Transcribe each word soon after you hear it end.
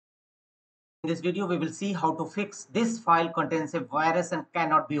In this video, we will see how to fix this file contains a virus and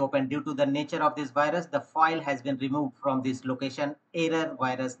cannot be opened. Due to the nature of this virus, the file has been removed from this location. Error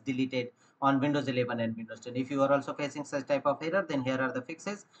virus deleted on Windows 11 and Windows 10. If you are also facing such type of error, then here are the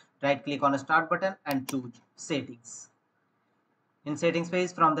fixes. Right click on the start button and choose settings. In settings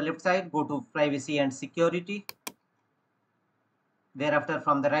page from the left side, go to privacy and security. Thereafter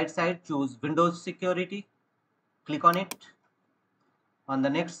from the right side, choose Windows security. Click on it. On the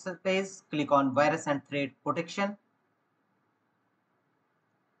next page, click on virus and threat protection.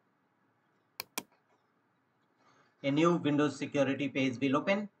 A new Windows security page will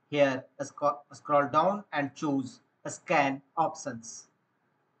open. Here, scroll down and choose scan options.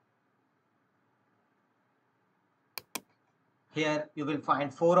 Here you will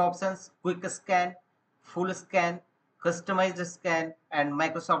find 4 options: quick scan, full scan, customized scan, and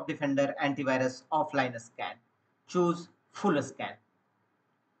Microsoft Defender antivirus offline scan. Choose full scan.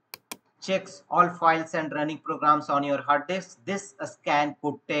 Checks all files and running programs on your hard disk. This scan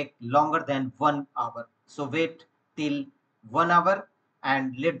could take longer than 1 hour. So wait till 1 hour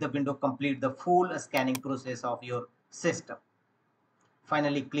and let the window complete the full scanning process of your system.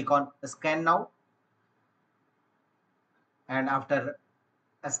 Finally, click on scan now. And after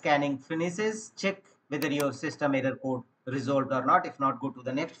scanning finishes, check whether your system error code resolved or not. If not, go to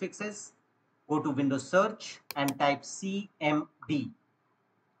the next fixes. Go to Windows search and type CMD.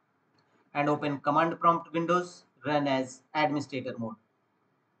 And open command prompt windows, run as administrator mode.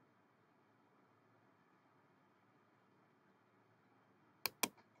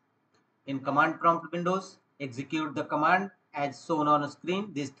 In command prompt windows, execute the command as shown on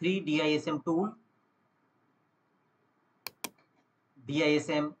screen. These 3 DISM tool,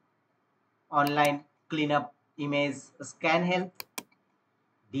 DISM online cleanup image scan health,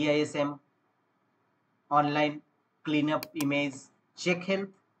 DISM online cleanup image check health,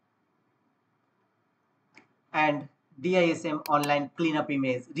 and DISM online cleanup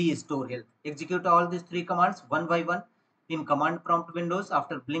image restore health. Execute all these 3 commands one by one in command prompt windows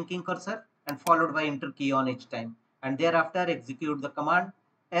after blinking cursor and followed by enter key on each time. And thereafter execute the command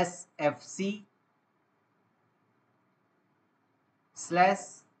sfc /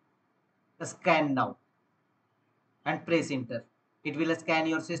 scan now and press enter. It will scan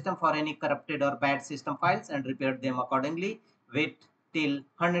your system for any corrupted or bad system files and repair them accordingly. Wait till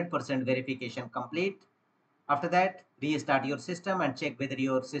 100% verification complete. After that, restart your system and check whether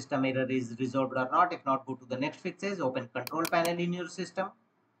your system error is resolved or not. If not, go to the next fixes. Open control panel in your system.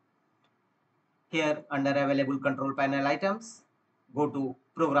 Here under available control panel items, go to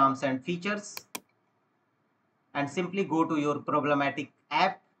programs and features and simply go to your problematic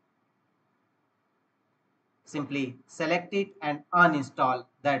app. Simply select it and uninstall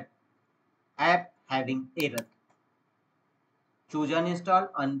that app having error. Choose uninstall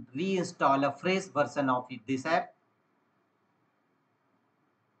and reinstall a fresh version of this app.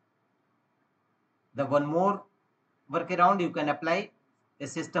 The one more workaround you can apply a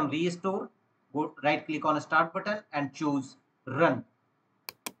system restore. Go right click on a start button and choose run.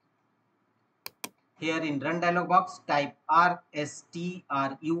 Here in run dialog box, type RSTRUI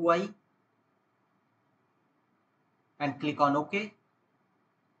and click on OK.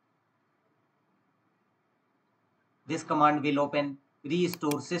 This command will open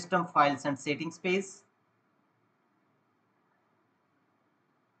restore system files and settings page.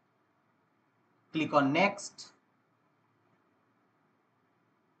 Click on next.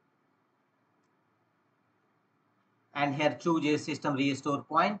 And here choose a system restore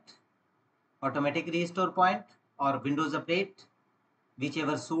point, automatic restore point or Windows update,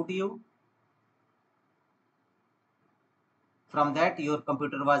 whichever suit you. From that, your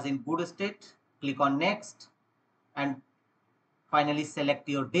computer was in good state. Click on next and finally select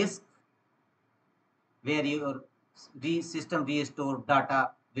your disk where your system restore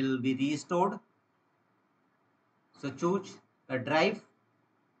data will be restored. So choose a drive.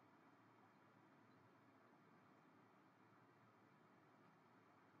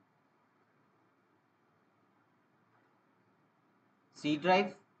 C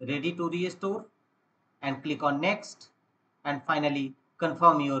drive ready to restore and click on next and finally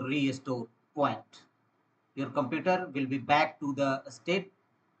confirm your restore point. Your computer will be back to the state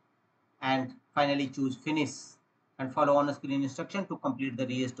and finally choose finish and follow on screen instruction to complete the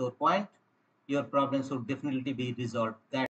restore point. Your problem should definitely be resolved.